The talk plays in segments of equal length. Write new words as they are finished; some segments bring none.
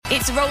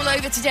It's a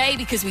rollover today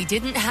because we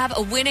didn't have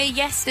a winner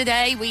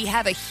yesterday. We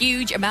have a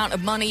huge amount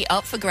of money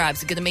up for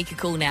grabs. We're going to make a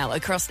call now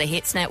across the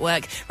Hits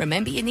Network.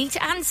 Remember, you need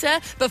to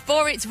answer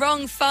before it's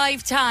wrong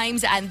 5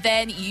 times, and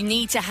then you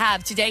need to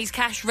have today's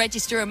cash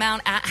register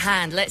amount at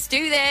hand. Let's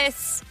do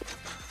this.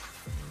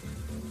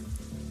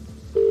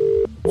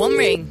 1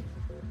 ring.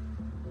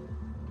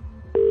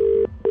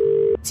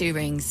 2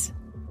 rings.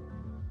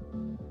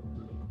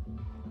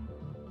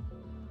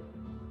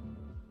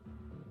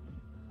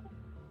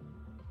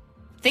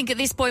 I think at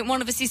this point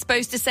one of us is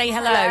supposed to say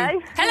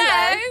hello.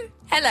 Hello.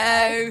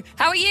 Hello.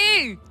 How are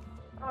you?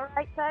 All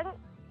right, thanks.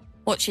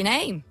 What's your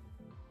name?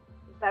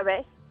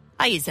 Zoe.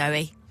 Hiya,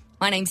 Zoe.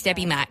 My name's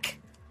Debbie Mack.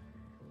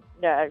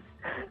 No.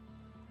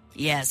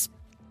 Yes.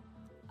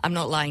 I'm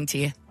not lying to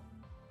you.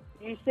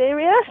 You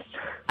serious?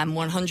 I'm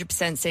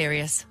 100%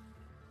 serious.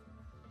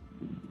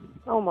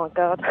 Oh, my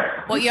God.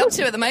 What are you up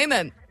to at the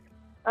moment?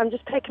 I'm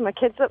just picking my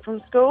kids up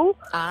from school.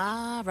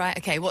 Ah, right.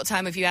 Okay. What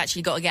time have you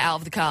actually got to get out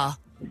of the car?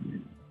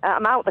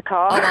 I'm out the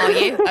car. Oh, are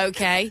you?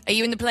 Okay. Are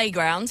you in the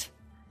playground?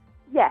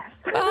 Yes.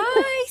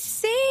 I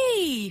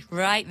see.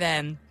 Right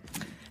then.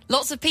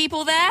 Lots of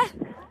people there?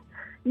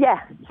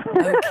 Yes.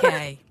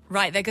 Okay.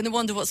 Right, they're going to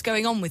wonder what's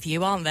going on with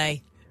you, aren't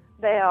they?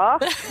 They are.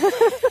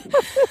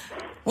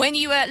 When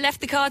you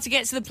left the car to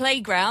get to the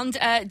playground,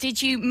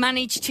 did you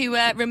manage to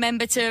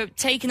remember to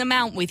take an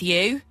amount with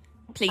you?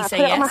 Please say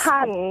put it yes. on my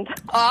hand.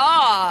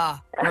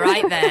 Ah,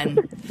 right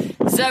then.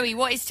 Zoe,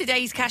 what is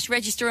today's cash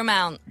register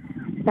amount?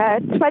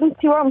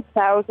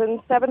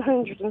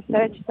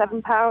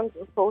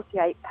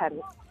 £21,737.48.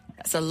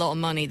 That's a lot of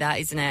money, that,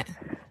 isn't it?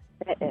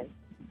 It is.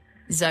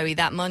 Zoe,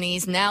 that money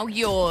is now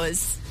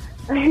yours.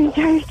 Are you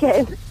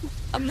joking?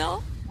 I'm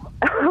not.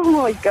 Oh,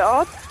 my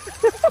God.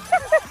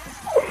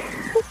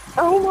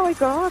 Oh, my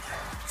God.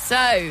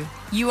 So,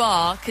 you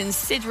are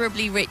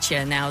considerably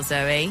richer now,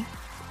 Zoe.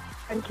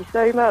 Thank you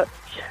so much.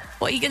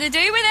 What are you going to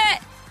do with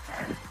it?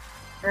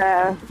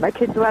 My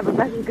kids will have a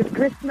very good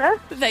Christmas.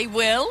 They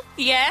will,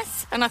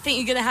 yes. And I think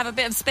you're going to have a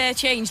bit of spare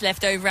change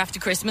left over after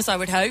Christmas, I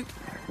would hope.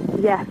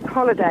 Yes,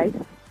 holiday.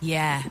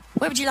 Yeah.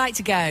 Where would you like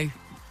to go?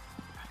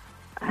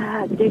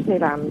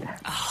 Disneyland.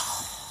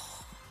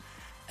 Oh,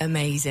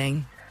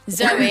 amazing.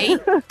 Zoe,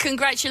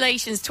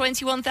 congratulations.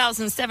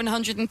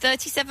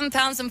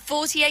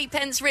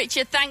 £21,737.48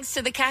 richer thanks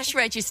to the cash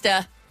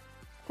register.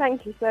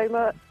 Thank you so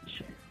much.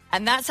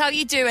 And that's how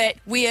you do it.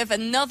 We have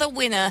another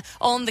winner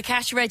on the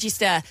cash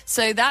register.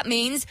 So that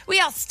means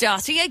we are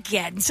starting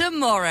again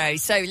tomorrow.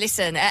 So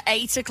listen, at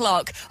 8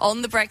 o'clock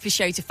on The Breakfast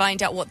Show to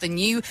find out what the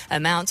new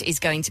amount is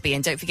going to be.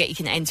 And don't forget, you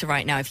can enter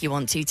right now if you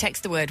want to.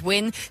 Text the word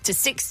WIN to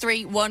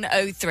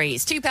 63103.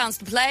 It's £2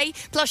 to play,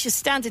 plus your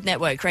standard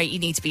network rate. You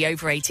need to be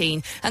over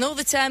 18. And all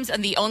the terms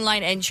and the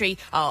online entry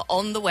are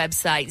on the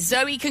website.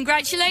 Zoe,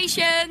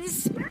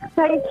 congratulations.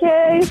 Thank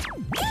you.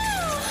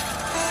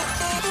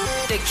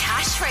 The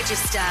cash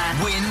register.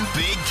 Win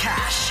big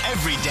cash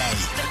every day.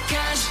 The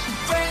cash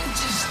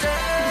register.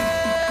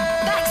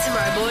 Back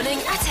tomorrow morning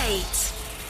at 8.